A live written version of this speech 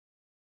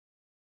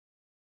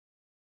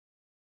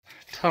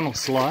tunnel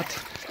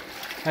slot.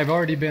 I've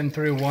already been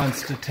through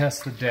once to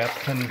test the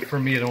depth, and for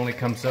me it only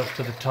comes up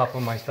to the top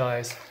of my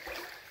thighs.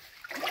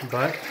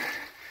 But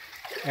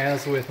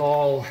as with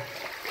all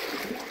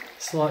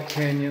slot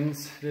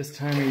canyons this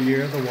time of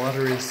year, the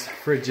water is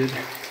frigid.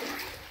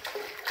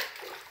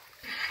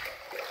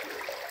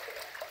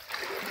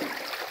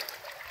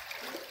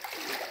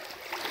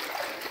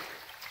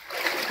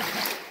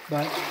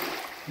 But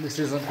this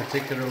isn't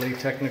particularly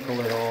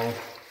technical at all.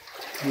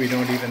 We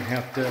don't even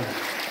have to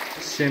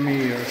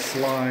shimmy or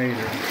slide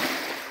or...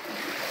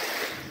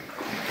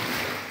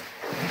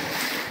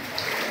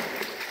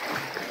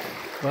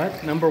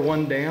 But number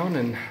one down,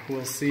 and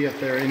we'll see if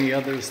there are any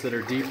others that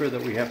are deeper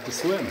that we have to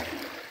swim.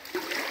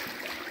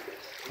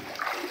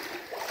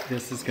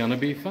 This is gonna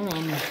be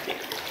fun.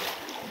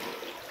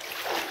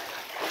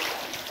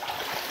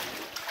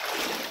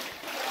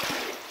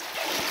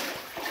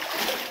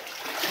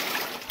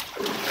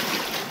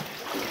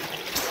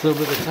 So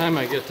by the time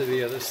I get to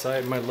the other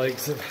side, my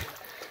legs have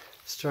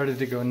started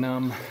to go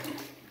numb.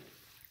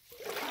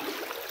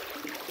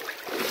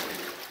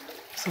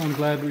 So I'm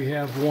glad we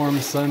have warm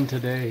sun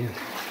today.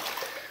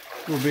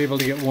 We'll be able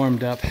to get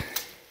warmed up.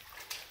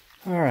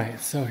 All right,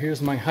 so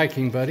here's my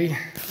hiking buddy,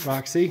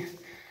 Roxy,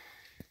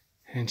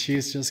 and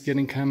she's just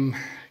getting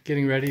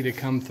ready to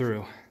come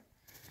through.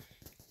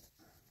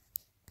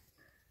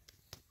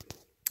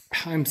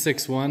 I'm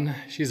 6'1",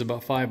 she's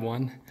about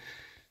 5'1",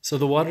 so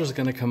the water's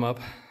gonna come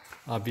up,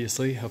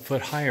 obviously, a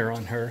foot higher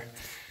on her.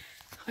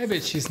 I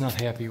bet she's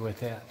not happy with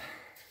that.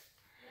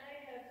 I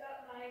have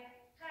got my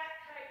pack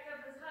hiked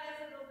up as high as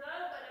it'll go,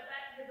 but I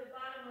bet the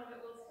bottom of it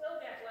will still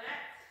get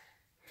wet.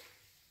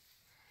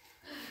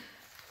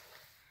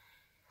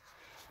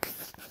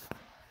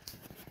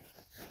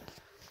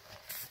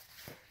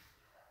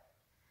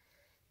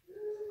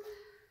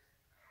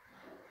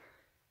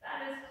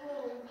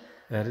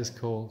 That is cold. That is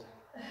cold.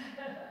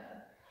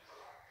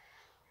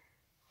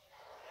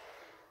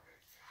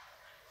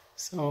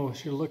 So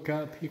as you look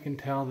up, you can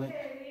tell that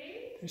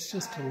there's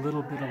just a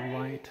little bit of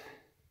light.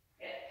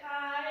 Get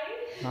high.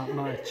 Not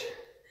much.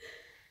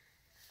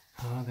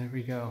 Oh, there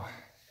we go.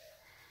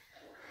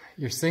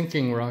 You're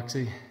sinking,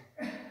 Roxy.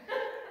 That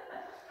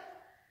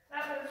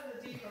was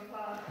the deeper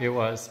part. It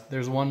was.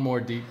 There's one more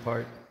deep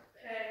part.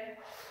 Okay.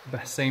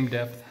 Same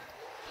depth.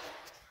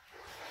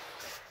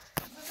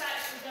 This has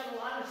actually got a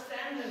lot of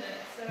sand in it,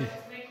 so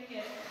it's making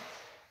it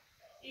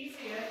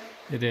easier.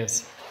 It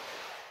is.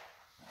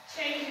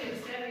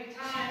 Changes every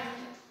time.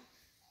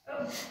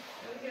 Oh,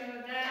 we go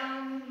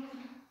down,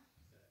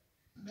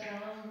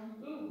 down,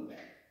 ooh.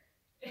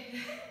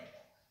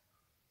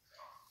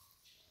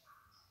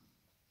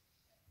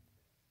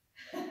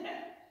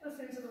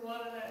 Listen to the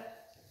water there.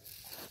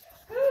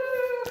 Woo!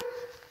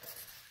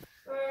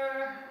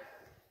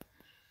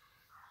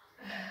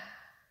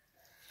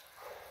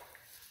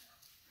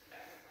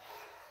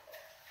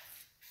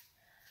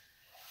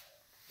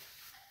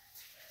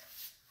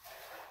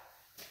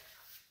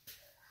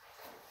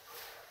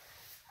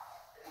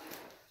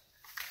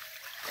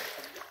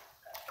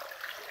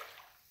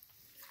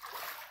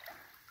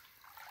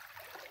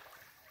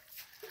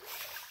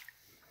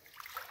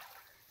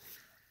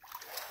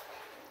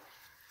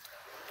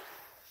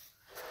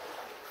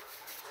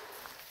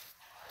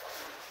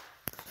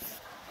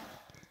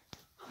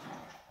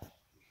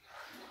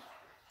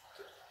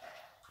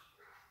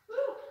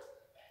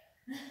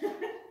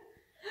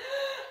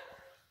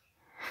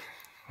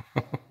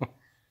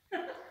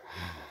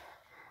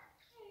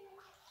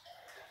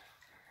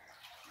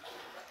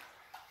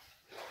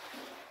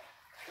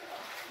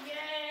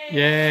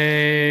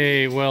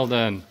 Yay! Well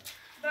done.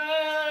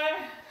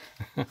 Bye.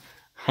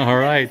 All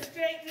right.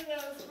 Straight to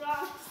those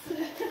rocks.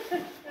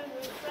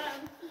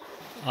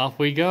 Off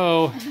we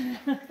go.